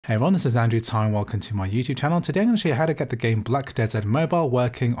Hey everyone, this is Andrew Tsai and welcome to my YouTube channel. Today I'm going to show you how to get the game Black Desert Mobile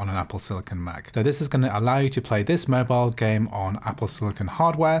working on an Apple Silicon Mac. So this is going to allow you to play this mobile game on Apple Silicon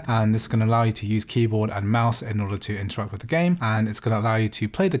hardware, and this is going to allow you to use keyboard and mouse in order to interact with the game, and it's going to allow you to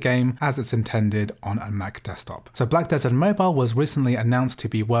play the game as it's intended on a Mac desktop. So Black Desert Mobile was recently announced to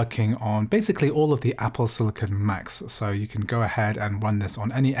be working on basically all of the Apple Silicon Macs. So you can go ahead and run this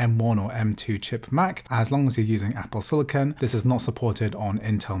on any M1 or M2 chip Mac as long as you're using Apple Silicon. This is not supported on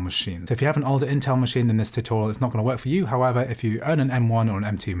Intel machine. So if you have an older Intel machine, then this tutorial is not going to work for you. However, if you own an M1 or an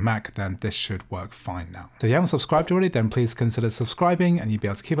M2 Mac, then this should work fine now. So if you haven't subscribed already, then please consider subscribing and you'll be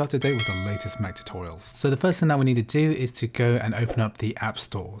able to keep up to date with the latest Mac tutorials. So the first thing that we need to do is to go and open up the App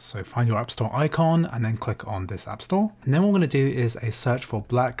Store. So find your App Store icon and then click on this App Store. And then what we're going to do is a search for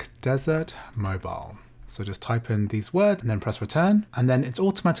Black Desert Mobile. So just type in these words and then press return, and then it's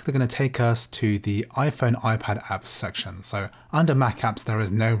automatically going to take us to the iPhone, iPad apps section. So under Mac apps, there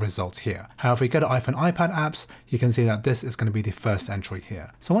is no result here. However, if you go to iPhone, iPad apps, you can see that this is going to be the first entry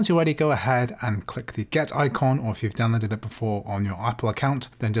here. So once you're ready, go ahead and click the get icon, or if you've downloaded it before on your Apple account,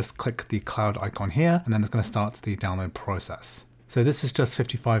 then just click the cloud icon here, and then it's going to start the download process. So this is just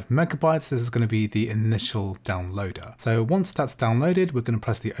 55 megabytes. This is going to be the initial downloader. So once that's downloaded, we're going to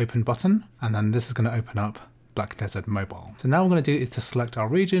press the open button, and then this is going to open up Black Desert Mobile. So now what we're going to do is to select our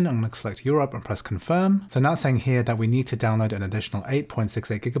region. I'm going to select Europe and press confirm. So now it's saying here that we need to download an additional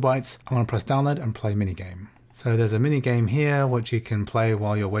 8.68 gigabytes. I'm going to press download and play minigame. So there's a minigame here which you can play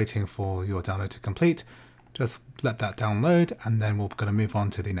while you're waiting for your download to complete. Just let that download and then we're going to move on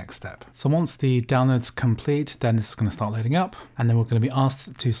to the next step. So once the download's complete, then this is going to start loading up, and then we're going to be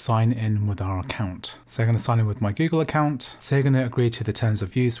asked to sign in with our account. So I'm going to sign in with my Google account. So you're going to agree to the terms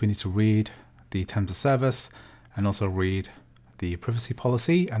of use. We need to read the terms of service and also read the privacy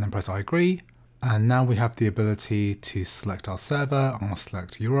policy and then press I agree. And now we have the ability to select our server. I'm going to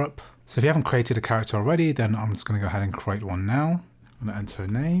select Europe. So if you haven't created a character already, then I'm just going to go ahead and create one now. I'm going to enter a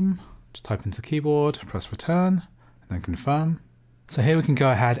name. Just type into the keyboard, press return, and then confirm. So here we can go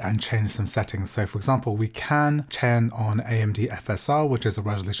ahead and change some settings. So for example, we can turn on AMD FSR, which is a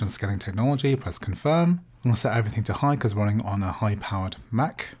resolution scaling technology, press confirm. I'm going to set everything to high because we're running on a high powered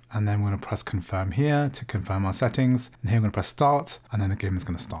Mac. And then we're going to press confirm here to confirm our settings. And here we're going to press start, and then the game is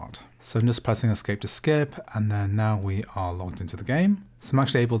going to start. So I'm just pressing escape to skip, and then now we are logged into the game. So I'm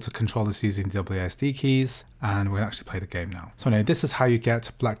actually able to control this using the WASD keys, and we'll actually play the game now. So anyway, this is how you get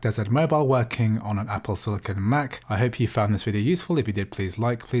Black Desert Mobile working on an Apple Silicon Mac. I hope you found this video useful. If you did, please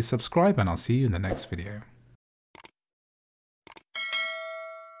like, please subscribe, and I'll see you in the next video.